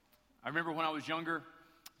I remember when I was younger,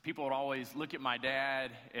 people would always look at my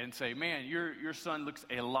dad and say, man, your son looks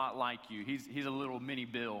a lot like you. He's a little mini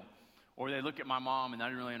Bill. Or they look at my mom, and I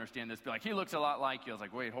didn't really understand this, be like, he looks a lot like you. I was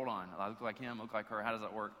like, wait, hold on. I look like him, I look like her. How does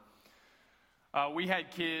that work? We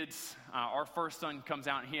had kids. Our first son comes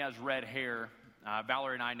out, and he has red hair.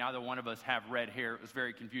 Valerie and I, neither one of us have red hair. It was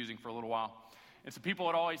very confusing for a little while. And so people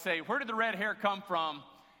would always say, where did the red hair come from?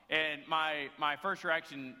 And my first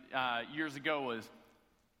reaction years ago was,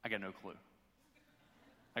 I got no clue.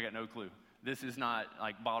 I got no clue. This is not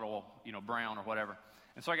like bottle, brown or whatever.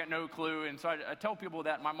 And so I got no clue. And so I tell people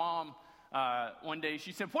that. My mom, one day,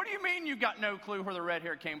 she said, what do you mean you got no clue where the red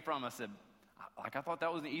hair came from? I said, I thought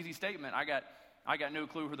that was an easy statement. I got no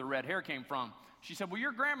clue where the red hair came from. She said, well,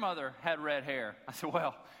 your grandmother had red hair. I said,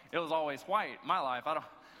 well, it was always white in my life. I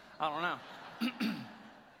don't know.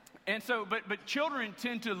 And so, but children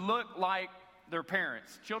tend to look like their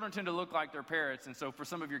parents. Children tend to look like their parents. And so for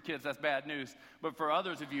some of your kids, that's bad news. But for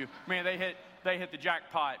others of you, man, they hit the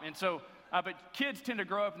jackpot. And so, but kids tend to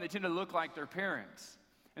grow up and they tend to look like their parents.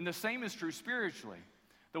 And the same is true spiritually.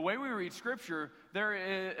 The way we read Scripture, there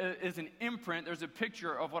is an imprint, there's a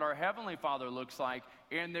picture of what our Heavenly Father looks like,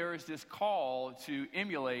 and there is this call to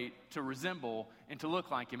emulate, to resemble, and to look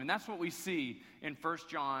like Him. And that's what we see in 1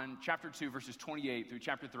 John chapter 2, verses 28 through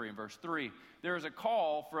chapter 3 and verse 3. There is a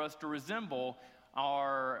call for us to resemble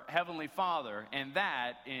our Heavenly Father, and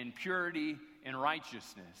that in purity and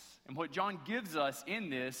righteousness. And what John gives us in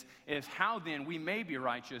this is how then we may be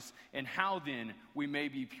righteous and how then we may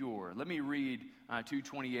be pure. Let me read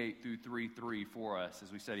 2:28 through 3:3 for us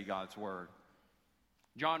as we study God's Word.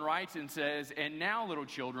 John writes and says, and now, little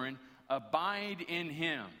children, abide in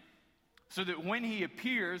Him, so that when He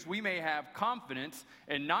appears, we may have confidence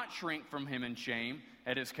and not shrink from Him in shame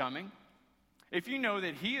at His coming. If you know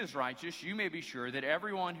that He is righteous, you may be sure that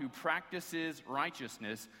everyone who practices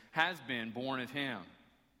righteousness has been born of Him.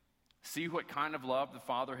 See what kind of love the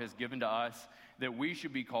Father has given to us, that we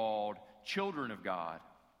should be called children of God,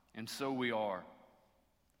 and so we are.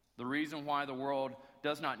 The reason why the world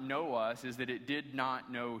does not know us is that it did not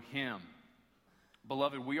know Him.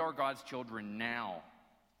 Beloved, we are God's children now,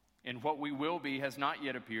 and what we will be has not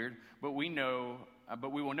yet appeared, but we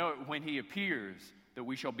will know it when He appears, that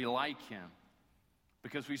we shall be like Him,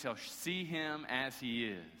 because we shall see Him as He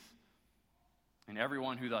is. And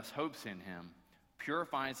everyone who thus hopes in Him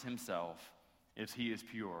purifies himself as He is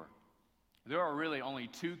pure. There are really only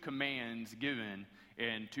two commands given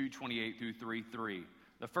in 2:28 through 3:3.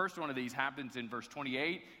 The first one of these happens in verse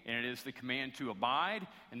 28, and it is the command to abide.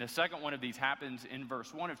 And the second one of these happens in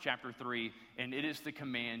verse 1 of chapter 3, and it is the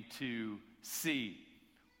command to see.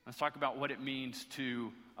 Let's talk about what it means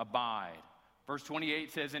to abide. Verse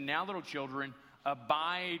 28 says, and now, little children,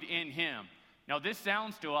 abide in Him. Now, this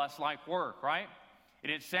sounds to us like work, right?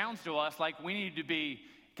 And it sounds to us like we need to be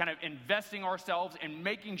kind of investing ourselves and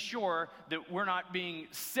making sure that we're not being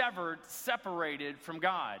separated from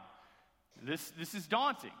God. This is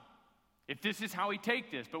daunting, if this is how we take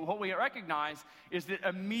this. But what we recognize is that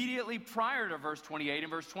immediately prior to verse 28 and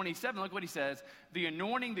verse 27, look what he says, the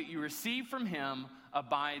anointing that you receive from Him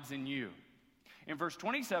abides in you. In verse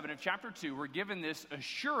 27 of chapter 2, we're given this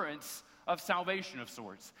assurance of salvation of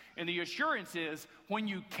sorts. And the assurance is when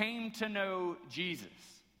you came to know Jesus.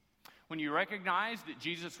 When you recognize that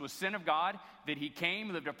Jesus was Son of God, that He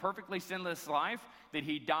came, lived a perfectly sinless life, that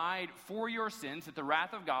He died for your sins, that the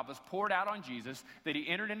wrath of God was poured out on Jesus, that He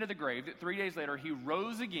entered into the grave, that 3 days later He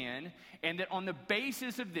rose again, and that on the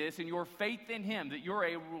basis of this and your faith in Him, that you're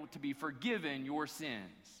able to be forgiven your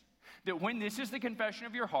sins. That when this is the confession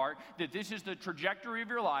of your heart, that this is the trajectory of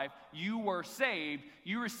your life, you were saved,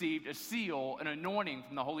 you received a seal, an anointing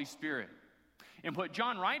from the Holy Spirit. And what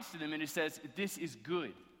John writes to them, and he says, this is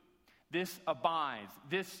good. This abides.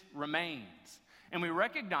 This remains. And we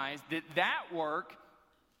recognize that that work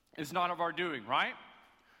is not of our doing, right?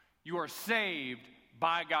 You are saved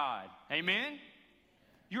by God. Amen?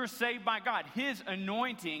 You are saved by God. His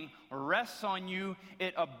anointing rests on you.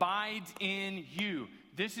 It abides in you.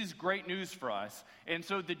 This is great news for us. And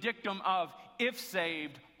so the dictum of if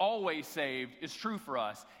saved, always saved is true for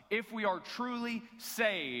us. If we are truly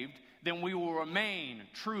saved, then we will remain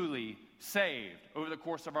truly saved over the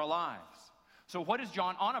course of our lives. So what is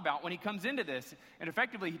John on about when he comes into this? And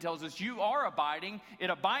effectively he tells us you are abiding, it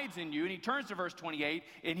abides in you. And he turns to verse 28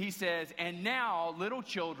 and he says, and now, little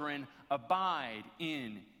children, abide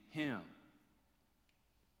in Him.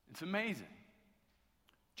 It's amazing.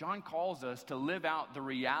 John calls us to live out the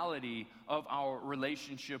reality of our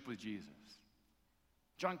relationship with Jesus.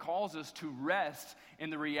 John calls us to rest in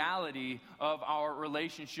the reality of our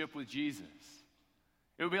relationship with Jesus.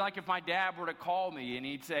 It would be like if my dad were to call me and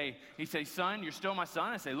he'd say, son, you're still my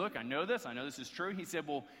son. I say, look, I know this is true. He said,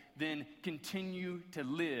 well, then continue to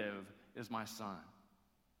live as my son.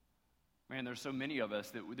 Man, there's so many of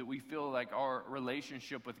us that we feel like our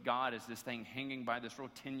relationship with God is this thing hanging by this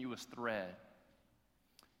real tenuous thread.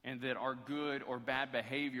 And that our good or bad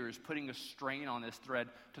behavior is putting a strain on this thread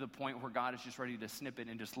to the point where God is just ready to snip it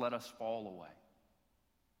and just let us fall away.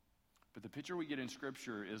 But the picture we get in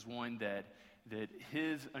Scripture is one that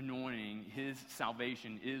His anointing, His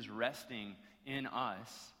salvation is resting in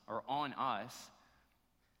us or on us,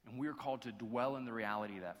 and we are called to dwell in the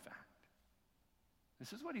reality of that fact.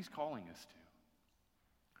 This is what He's calling us to.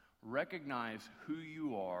 Recognize who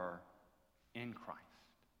you are in Christ.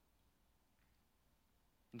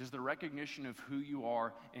 And does the recognition of who you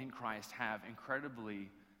are in Christ have incredibly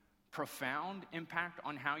profound impact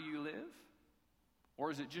on how you live?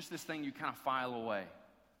 Or is it just this thing you kind of file away?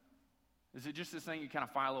 Is it just this thing you kind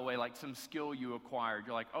of file away like some skill you acquired?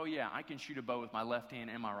 You're like, oh yeah, I can shoot a bow with my left hand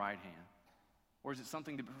and my right hand. Or is it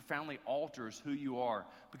something that profoundly alters who you are?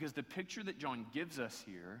 Because the picture that John gives us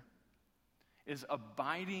here is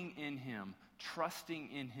abiding in Him, trusting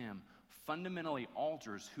in Him, fundamentally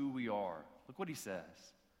alters who we are. Look what he says.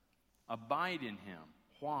 Abide in Him.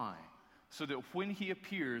 Why? So that when He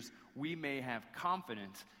appears, we may have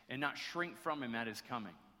confidence and not shrink from Him at His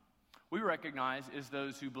coming. We recognize as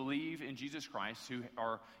those who believe in Jesus Christ, who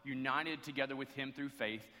are united together with Him through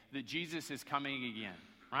faith, that Jesus is coming again,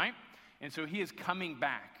 right? And so He is coming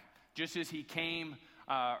back, just as He came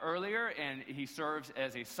earlier, and He serves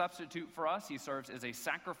as a substitute for us. He serves as a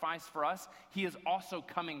sacrifice for us. He is also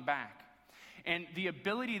coming back. And the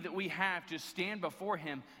ability that we have to stand before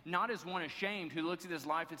Him, not as one ashamed who looks at his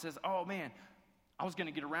life and says, oh man, I was going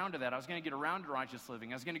to get around to that. I was going to get around to righteous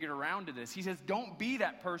living. I was going to get around to this. He says, don't be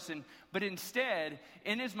that person, but instead,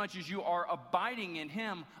 inasmuch as you are abiding in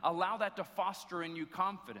Him, allow that to foster in you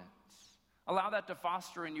confidence. Allow that to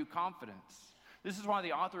foster in you confidence. This is why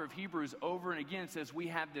the author of Hebrews over and again says we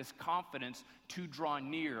have this confidence to draw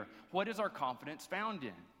near. What is our confidence found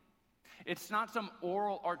in? It's not some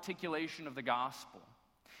oral articulation of the gospel.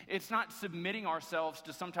 It's not submitting ourselves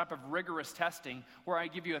to some type of rigorous testing where I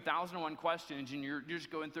give you 1,001 questions and you're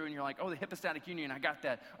just going through and you're like, oh, the hypostatic union, I got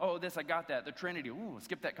that. Oh, this, I got that. The Trinity, ooh,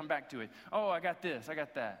 skip that, come back to it. Oh, I got this, I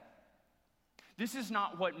got that. This is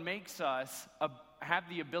not what makes us have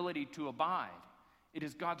the ability to abide. It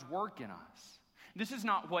is God's work in us. This is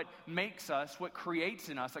not what makes us, what creates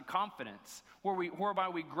in us a confidence, whereby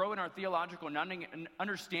we grow in our theological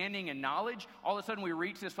understanding and knowledge. All of a sudden we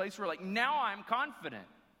reach this place where we're like, now I'm confident.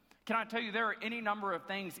 Can I tell you, there are any number of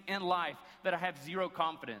things in life that I have zero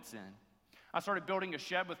confidence in. I started building a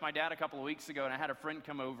shed with my dad a couple of weeks ago, and I had a friend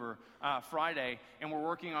come over Friday, and we're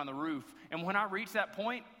working on the roof. And when I reached that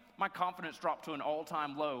point, my confidence dropped to an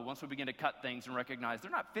all-time low once we began to cut things and recognize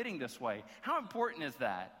they're not fitting this way. How important is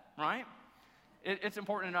that, right? It's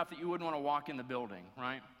important enough that you wouldn't want to walk in the building,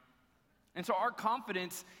 right? And so our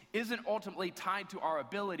confidence isn't ultimately tied to our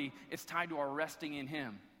ability, it's tied to our resting in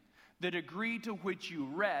Him. The degree to which you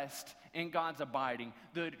rest in God's abiding,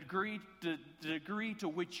 the degree to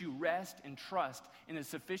which you rest and trust in the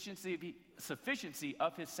sufficiency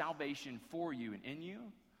of His salvation for you and in you,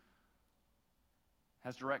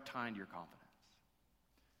 has direct tie into your confidence.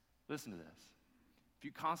 Listen to this. If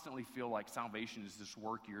you constantly feel like salvation is this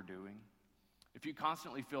work you're doing, if you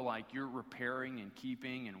constantly feel like you're repairing and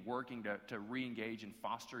keeping and working to re-engage and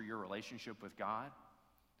foster your relationship with God,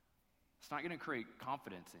 it's not going to create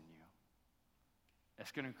confidence in you.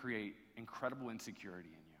 It's going to create incredible insecurity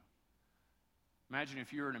in you. Imagine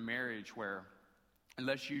if you're in a marriage where,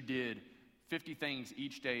 unless you did 50 things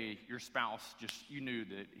each day, your spouse you knew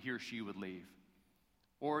that he or she would leave.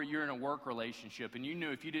 Or you're in a work relationship and you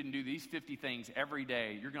knew if you didn't do these 50 things every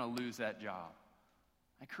day, you're going to lose that job.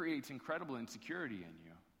 That creates incredible insecurity in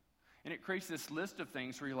you. And it creates this list of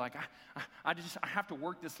things where you're like, I have to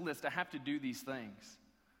work this list. I have to do these things.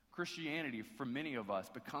 Christianity, for many of us,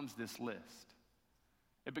 becomes this list.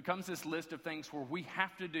 It becomes this list of things where we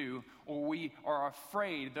have to do, or we are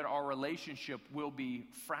afraid that our relationship will be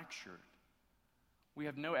fractured. We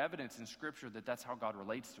have no evidence in Scripture that that's how God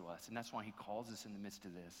relates to us, and that's why He calls us in the midst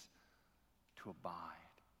of this to abide,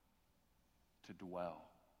 to dwell,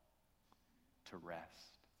 to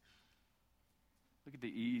rest. Look at the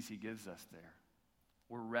ease He gives us there.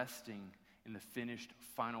 We're resting in the finished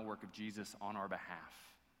final work of Jesus on our behalf.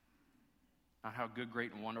 Not how good,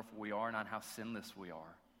 great, and wonderful we are, not how sinless we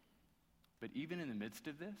are. But even in the midst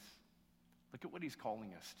of this, look at what He's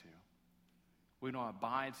calling us to. We don't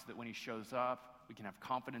abide so that when He shows up, we can have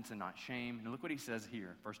confidence and not shame. And look what He says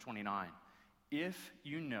here, verse 29. If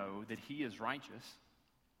you know that He is righteous,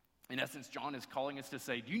 In essence, John is calling us to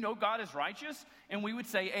say, do you know God is righteous? And we would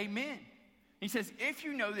say, amen. He says, if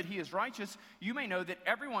you know that he is righteous, you may know that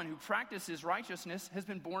everyone who practices righteousness has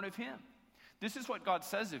been born of him. This is what God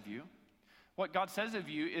says of you. What God says of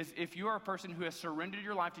you is if you are a person who has surrendered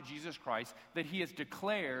your life to Jesus Christ, that he has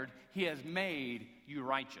declared, he has made you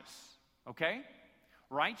righteous. Okay?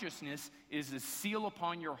 Righteousness is a seal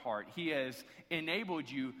upon your heart. He has enabled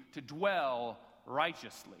you to dwell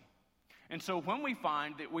righteously. And so when we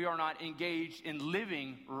find that we are not engaged in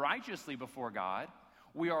living righteously before God,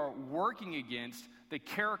 we are working against the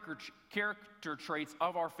character traits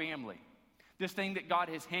of our family. This thing that God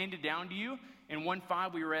has handed down to you. In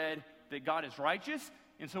 1:5 we read that God is righteous.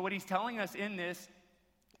 And so what he's telling us in this,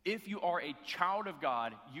 if you are a child of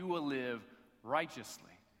God, you will live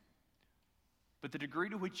righteously. But the degree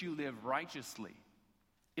to which you live righteously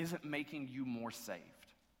isn't making you more saved.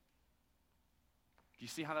 Do you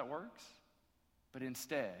see how that works? But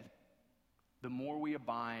instead, the more we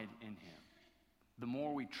abide in him, the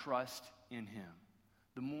more we trust in him,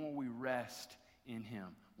 the more we rest in him.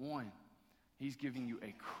 One, he's giving you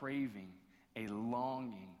a craving, a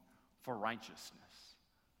longing for righteousness.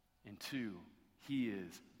 And two, he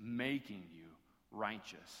is making you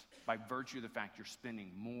righteous by virtue of the fact you're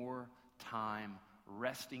spending more time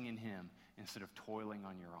resting in him instead of toiling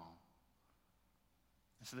on your own.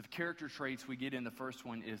 And so the character traits we get in the first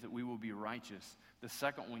one is that we will be righteous. The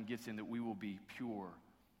second one gets in that we will be pure.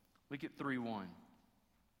 Look at 3:1.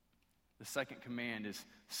 The second command is,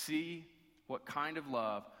 see what kind of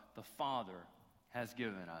love the Father has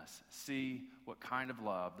given us. See what kind of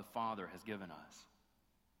love the Father has given us.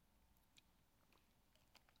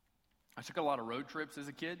 I took a lot of road trips as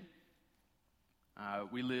a kid.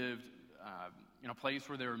 We lived in a place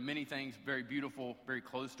where there were many things very beautiful, very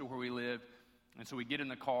close to where we lived. And so we get in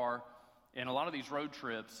the car, and a lot of these road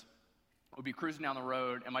trips, we'd be cruising down the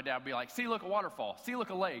road, and my dad would be like, see, look, a waterfall. See, look,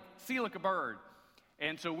 a lake. See, look, a bird.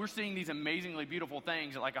 And so we're seeing these amazingly beautiful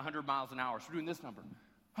things at like 100 miles an hour. So we're doing this number.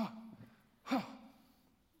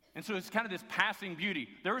 And so it's kind of this passing beauty.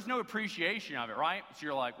 There was no appreciation of it, right? So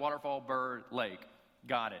you're like, waterfall, bird, lake.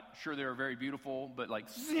 Got it. Sure, they're very beautiful, but like,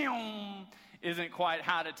 zoom, isn't quite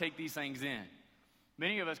how to take these things in.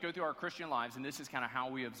 Many of us go through our Christian lives, and this is kind of how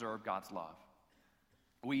we observe God's love.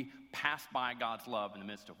 We pass by God's love in the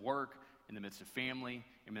midst of work, in the midst of family,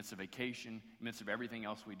 in the midst of vacation, in the midst of everything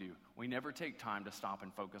else we do. We never take time to stop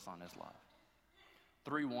and focus on his love.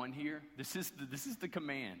 3:1 here, this is the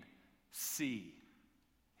command. See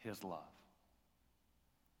his love.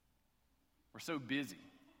 We're so busy.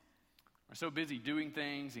 We're so busy doing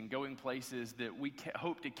things and going places that we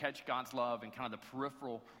hope to catch God's love in kind of the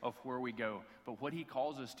peripheral of where we go. But what he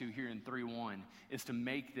calls us to here in 3:1 is to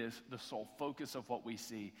make this the sole focus of what we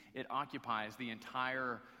see. It occupies the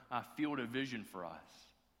entire field of vision for us.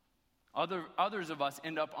 Others of us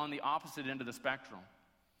end up on the opposite end of the spectrum.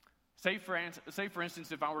 Say for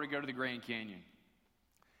instance, if I were to go to the Grand Canyon,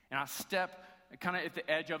 and I step kind of at the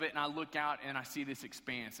edge of it, and I look out, and I see this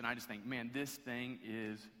expanse, and I just think, man, this thing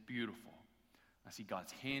is beautiful. I see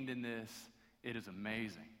God's hand in this. It is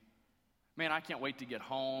amazing. Man, I can't wait to get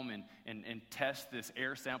home and test this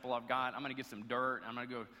air sample I've got. I'm going to get some dirt. I'm going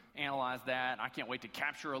to go analyze that. I can't wait to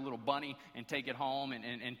capture a little bunny and take it home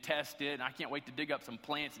and test it. And I can't wait to dig up some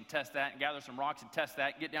plants and test that and gather some rocks and test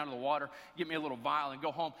that, get down to the water, get me a little vial and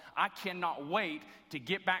go home. I cannot wait to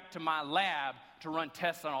get back to my lab to run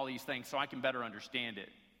tests on all these things so I can better understand it.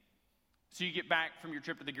 So you get back from your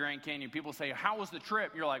trip to the Grand Canyon. People say, how was the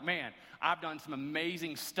trip? You're like, man, I've done some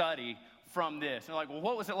amazing study from this. And they're like, well,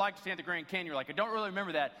 what was it like to stand at the Grand Canyon? You're like, I don't really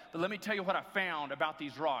remember that, but let me tell you what I found about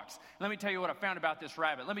these rocks. Let me tell you what I found about this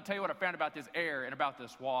rabbit. Let me tell you what I found about this air and about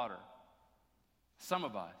this water. Some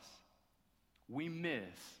of us, we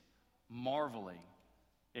miss marveling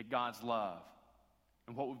at God's love.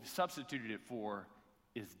 And what we've substituted it for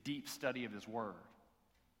is deep study of his word.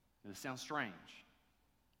 Does it sound strange?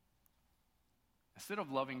 Instead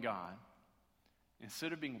of loving God,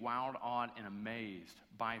 instead of being wowed, awed, and amazed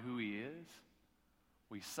by who he is,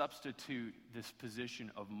 we substitute this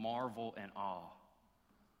position of marvel and awe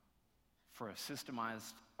for a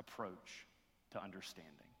systemized approach to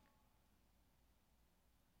understanding.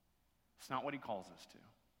 It's not what he calls us to.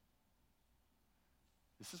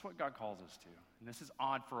 This is what God calls us to. And this is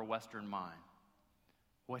odd for a Western mind.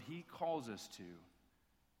 What he calls us to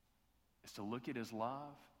is to look at his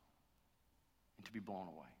love and to be blown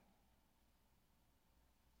away.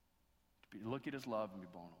 Look at his love and be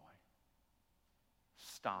blown away.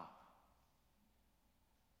 Stop.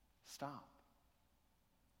 Stop.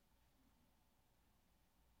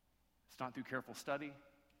 It's not through careful study.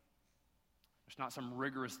 There's not some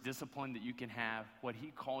rigorous discipline that you can have. What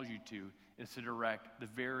he calls you to is to direct the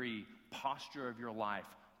very posture of your life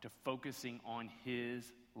to focusing on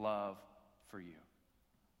his love for you.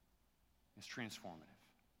 It's transformative.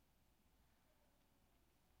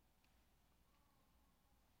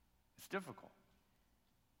 It's difficult.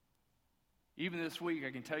 Even this week,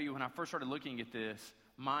 I can tell you when I first started looking at this,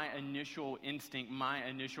 my initial instinct, my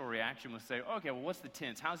initial reaction was say, okay, well, what's the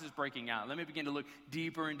tense? How's this breaking out? Let me begin to look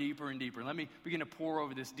deeper and deeper and deeper. Let me begin to pour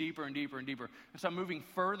over this deeper and deeper and deeper. And so I'm moving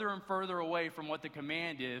further and further away from what the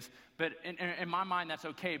command is. But in my mind, that's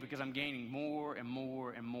okay because I'm gaining more and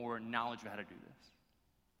more and more knowledge of how to do this.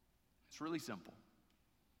 It's really simple.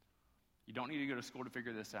 You don't need to go to school to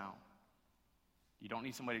figure this out. You don't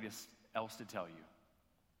need somebody else to tell you.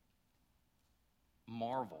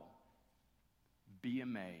 Marvel. Be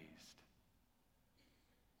amazed.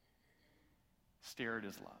 Stare at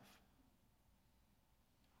his love.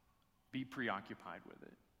 Be preoccupied with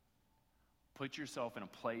it. Put yourself in a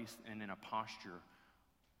place and in a posture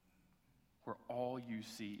where all you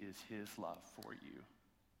see is his love for you.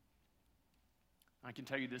 I can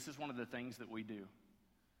tell you this is one of the things that we do.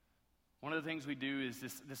 One of the things we do is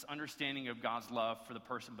this understanding of God's love for the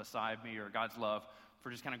person beside me, or God's love for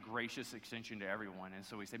just kind of gracious extension to everyone. And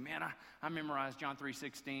so we say, man, I memorized John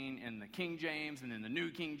 3:16 in the King James and in the New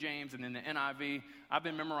King James and in the NIV. I've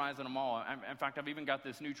been memorizing them all. In fact, I've even got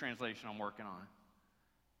this new translation I'm working on.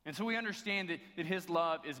 And so we understand that his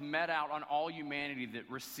love is met out on all humanity that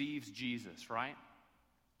receives Jesus, right?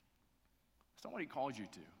 That's not what he calls you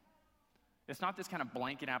to. It's not this kind of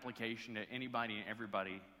blanket application to anybody and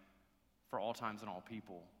everybody for all times and all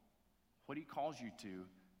people. What he calls you to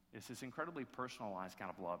is this incredibly personalized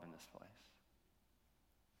kind of love in this place.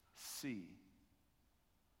 See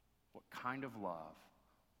what kind of love,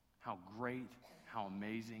 how great, how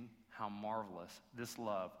amazing, how marvelous this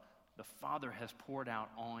love the Father has poured out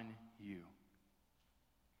on you.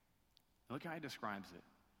 Look how he describes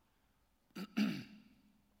it.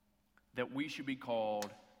 That we should be called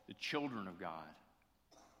the children of God.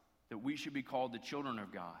 That we should be called the children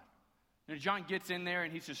of God. And John gets in there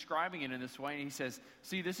and he's describing it in this way, and he says,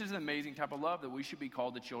 see, this is an amazing type of love that we should be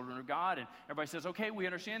called the children of God. And everybody says, okay, we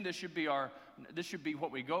understand this should be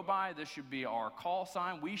what we go by, this should be our call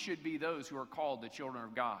sign. We should be those who are called the children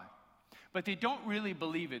of God. But they don't really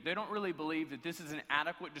believe it. They don't really believe that this is an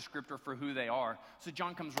adequate descriptor for who they are. So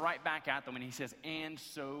John comes right back at them and he says, and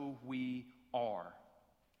so we are.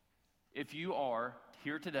 If you are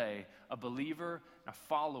here today a believer, a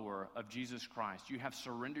follower of Jesus Christ, you have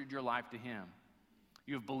surrendered your life to him.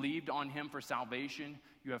 You have believed on him for salvation.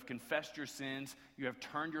 You have confessed your sins. You have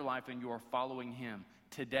turned your life and you are following him.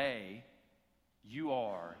 Today, you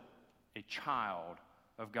are a child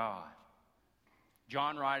of God.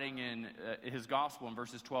 John, writing in his gospel in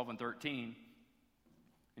verses 12 and 13,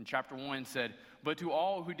 in chapter 1 said, but to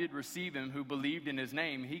all who did receive him, who believed in his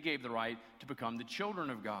name, he gave the right to become the children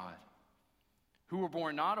of God, who were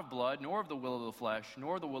born not of blood, nor of the will of the flesh,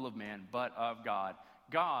 nor the will of man, but of God.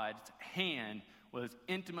 God's hand was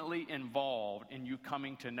intimately involved in you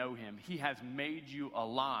coming to know him. He has made you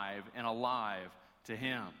alive and alive to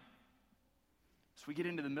him. So we get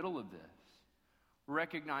into the middle of this.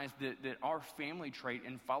 Recognize that our family trait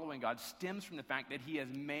in following God stems from the fact that he has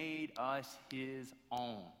made us his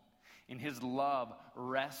own. And his love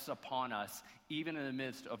rests upon us, even in the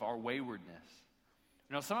midst of our waywardness.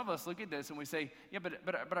 You know, some of us look at this and we say, yeah,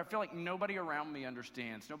 but I feel like nobody around me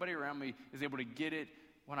understands. Nobody around me is able to get it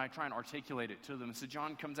when I try and articulate it to them. So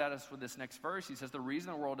John comes at us with this next verse. He says, the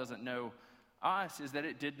reason the world doesn't know us is that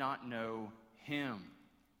it did not know him.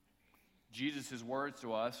 Jesus' words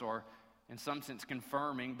to us are, in some sense,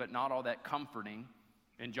 confirming, but not all that comforting.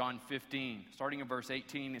 In John 15, starting in verse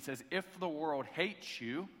 18, it says, if the world hates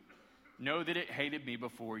you, know that it hated me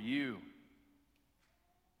before you.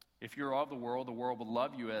 If you're of the world will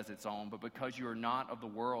love you as its own, but because you are not of the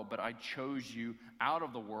world, but I chose you out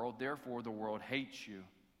of the world, therefore the world hates you.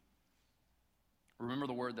 Remember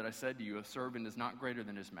the word that I said to you, a servant is not greater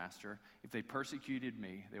than his master. If they persecuted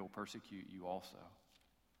me, they will persecute you also.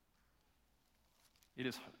 It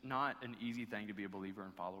is not an easy thing to be a believer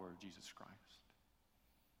and follower of Jesus Christ.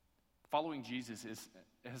 Following Jesus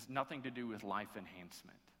has nothing to do with life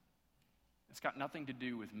enhancement. It's got nothing to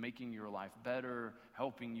do with making your life better,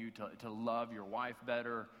 helping you to love your wife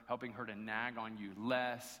better, helping her to nag on you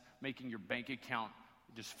less, making your bank account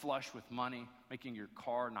just flush with money, making your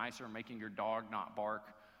car nicer, making your dog not bark,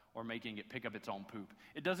 or making it pick up its own poop.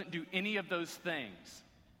 It doesn't do any of those things,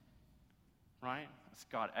 right? That's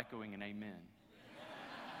God echoing an amen.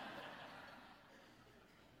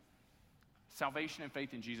 Salvation and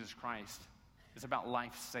faith in Jesus Christ is about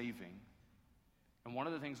life saving. And one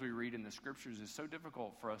of the things we read in the scriptures is so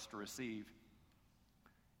difficult for us to receive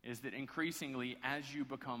is that increasingly, as you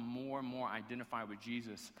become more and more identified with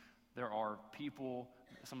Jesus, there are people,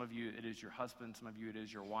 some of you it is your husband, some of you it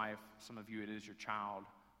is your wife, some of you it is your child,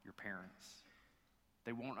 your parents.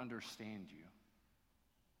 They won't understand you.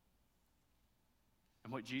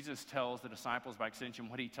 And what Jesus tells the disciples, by extension,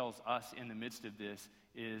 what he tells us in the midst of this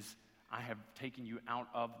is, I have taken you out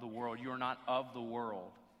of the world. You are not of the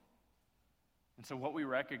world. And so what we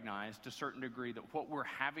recognize to a certain degree that what we're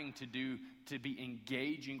having to do to be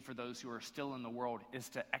engaging for those who are still in the world is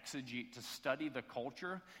to exegete, to study the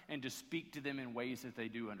culture and to speak to them in ways that they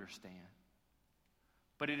do understand.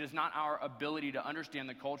 But it is not our ability to understand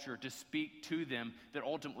the culture, to speak to them, that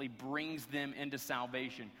ultimately brings them into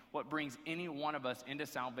salvation. What brings any one of us into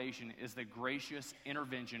salvation is the gracious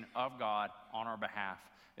intervention of God on our behalf.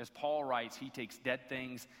 As Paul writes, he takes dead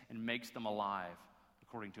things and makes them alive,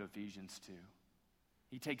 according to Ephesians 2.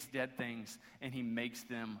 He takes dead things and he makes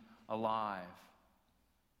them alive.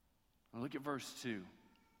 Now look at verse 2.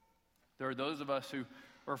 There are those of us who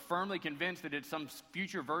are firmly convinced that it's some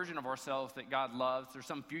future version of ourselves that God loves. There's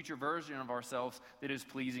some future version of ourselves that is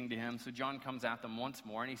pleasing to him. So John comes at them once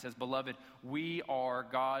more and he says, beloved, we are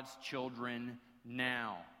God's children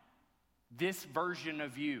now. This version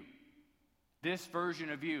of you, this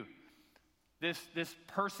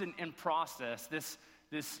person in process, this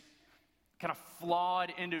kind of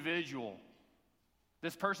flawed individual,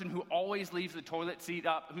 this person who always leaves the toilet seat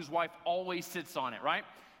up, whose wife always sits on it, right?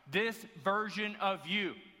 This version of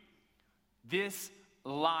you, this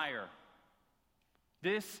liar,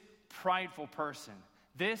 this prideful person,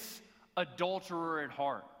 this adulterer at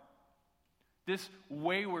heart, this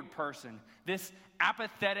wayward person, this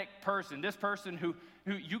apathetic person, this person who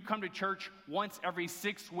you come to church once every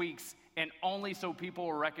 6 weeks and only so people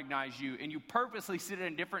will recognize you, and you purposely sit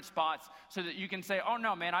in different spots so that you can say, oh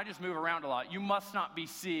no, man, I just move around a lot. You must not be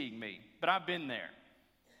seeing me, but I've been there.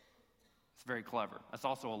 It's very clever. That's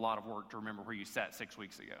also a lot of work to remember where you sat 6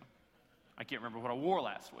 weeks ago. I can't remember what I wore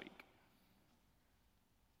last week.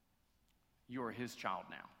 You are his child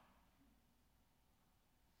now.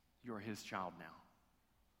 You are his child now.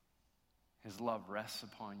 His love rests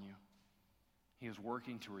upon you. He is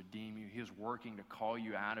working to redeem you. He is working to call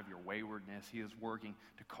you out of your waywardness. He is working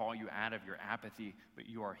to call you out of your apathy, but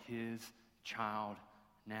you are his child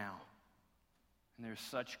now. And there's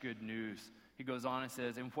such good news. He goes on and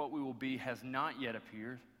says, and what we will be has not yet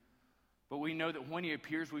appeared, but we know that when he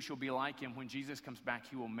appears, we shall be like him. When Jesus comes back,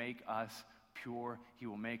 he will make us pure. He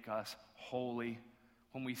will make us holy.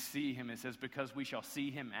 When we see him, it says, because we shall see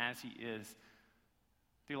him as he is.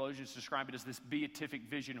 Theologians describe it as this beatific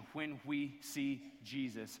vision. When we see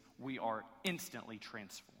Jesus, we are instantly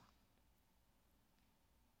transformed.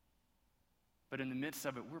 But in the midst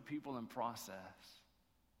of it, we're people in process.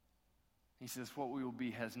 He says, what we will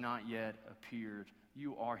be has not yet appeared.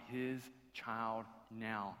 You are his child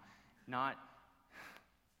now. Not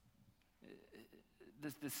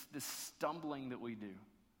this stumbling that we do.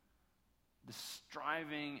 The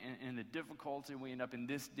striving and the difficulty, and we end up in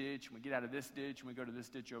this ditch, and we get out of this ditch, and we go to this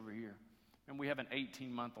ditch over here. And we have an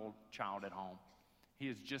 18-month-old child at home. He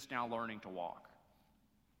is just now learning to walk.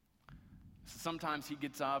 So sometimes he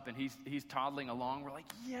gets up and he's toddling along. We're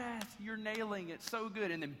like, yes, you're nailing it, so good.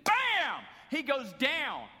 And then bam, he goes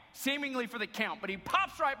down, seemingly for the count, but he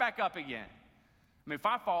pops right back up again. I mean, if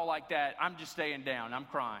I fall like that, I'm just staying down. I'm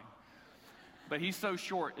crying. But he's so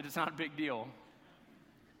short, it's not a big deal.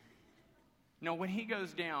 No, when he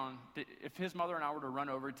goes down, if his mother and I were to run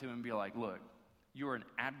over to him and be like, look, you are an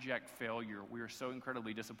abject failure. We are so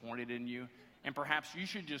incredibly disappointed in you. And perhaps you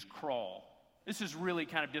should just crawl. This is really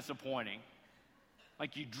kind of disappointing.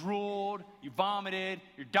 Like you drooled, you vomited,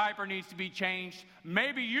 your diaper needs to be changed.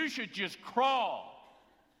 Maybe you should just crawl.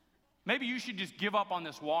 Maybe you should just give up on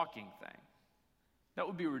this walking thing. That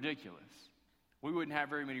would be ridiculous. We wouldn't have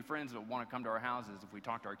very many friends that would want to come to our houses if we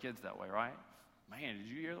talked to our kids that way, right? Man, did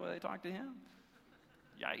you hear the way they talked to him?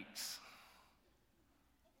 Yikes.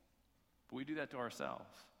 But we do that to ourselves.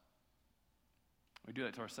 We do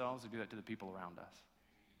that to ourselves. We do that to the people around us.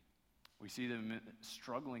 We see them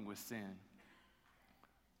struggling with sin.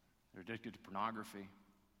 They're addicted to pornography,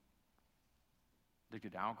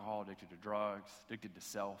 addicted to alcohol, addicted to drugs, addicted to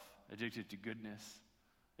self, addicted to goodness,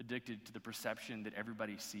 addicted to the perception that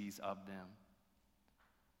everybody sees of them.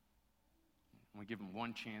 We give them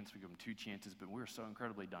one chance, we give them two chances, but we're so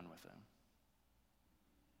incredibly done with them.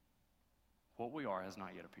 What we are has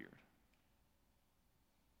not yet appeared.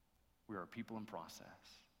 We are a people in process.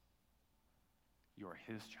 You are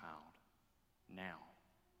his child now.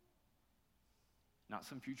 Not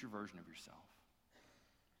some future version of yourself.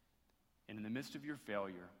 And in the midst of your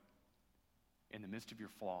failure, in the midst of your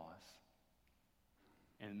flaws,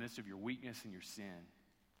 in the midst of your weakness and your sin,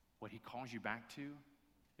 what he calls you back to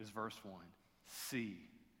is verse 1. See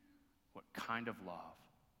what kind of love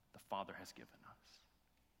the Father has given us.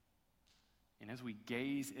 And as we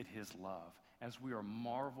gaze at his love, as we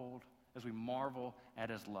marvel at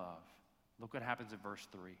his love, look what happens in verse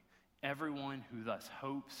 3. Everyone who thus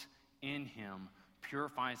hopes in him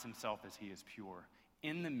purifies himself as he is pure.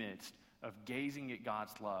 In the midst of gazing at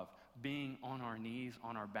God's love, being on our knees,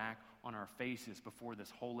 on our back, on our faces before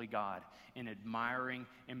this holy God, and admiring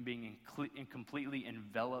and being completely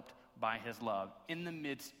enveloped by his love, in the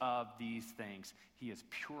midst of these things, he is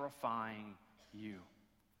purifying you.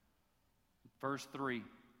 Verse 3,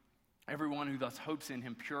 everyone who thus hopes in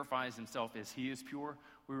him purifies himself as he is pure.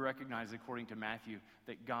 We recognize, according to Matthew,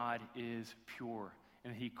 that God is pure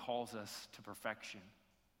and he calls us to perfection.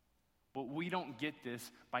 But we don't get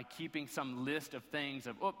this by keeping some list of things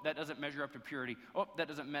of, oh, that doesn't measure up to purity. Oh, that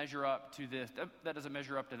doesn't measure up to this. That doesn't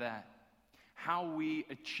measure up to that. How we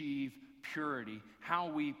achieve purity,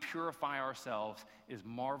 how we purify ourselves is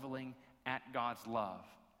marveling at God's love,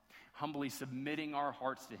 humbly submitting our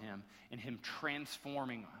hearts to him and him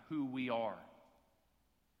transforming who we are.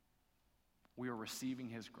 We are receiving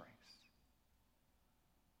his grace.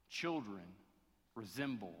 Children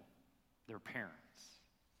resemble their parents.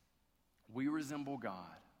 We resemble God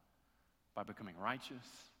by becoming righteous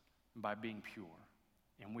and by being pure.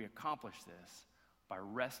 And we accomplish this by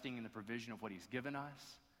resting in the provision of what he's given us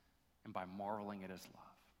and by marveling at his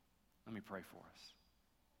love. Let me pray for us.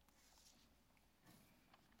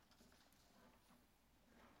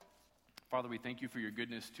 Father, we thank you for your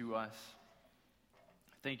goodness to us.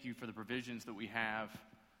 Thank you for the provisions that we have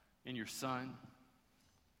in your Son.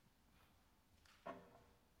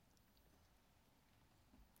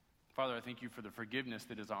 Father, I thank you for the forgiveness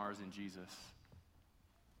that is ours in Jesus.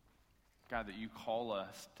 God, that you call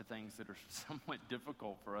us to things that are somewhat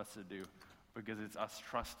difficult for us to do because it's us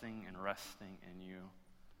trusting and resting in you.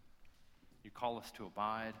 You call us to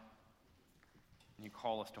abide, and you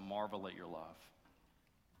call us to marvel at your love.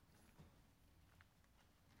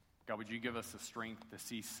 God, would you give us the strength to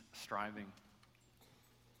cease striving?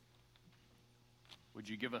 Would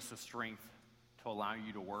you give us the strength to allow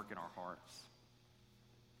you to work in our hearts?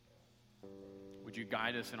 Would you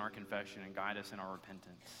guide us in our confession and guide us in our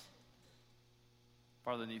repentance?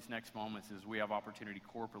 Father, in these next moments, as we have opportunity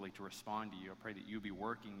corporately to respond to you, I pray that you be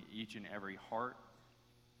working each and every heart,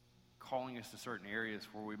 calling us to certain areas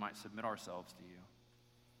where we might submit ourselves to you,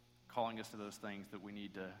 calling us to those things that we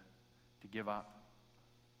need to give up,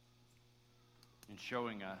 and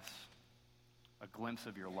showing us a glimpse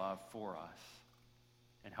of your love for us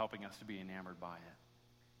and helping us to be enamored by it.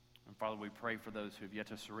 And Father, we pray for those who have yet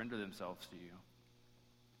to surrender themselves to you.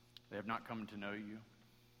 They have not come to know you.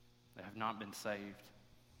 They have not been saved.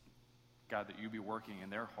 God, that you be working in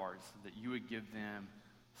their hearts, that you would give them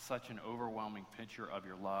such an overwhelming picture of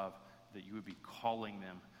your love, that you would be calling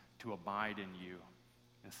them to abide in you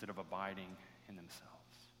instead of abiding in themselves.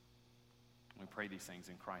 We pray these things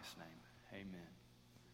in Christ's name. Amen.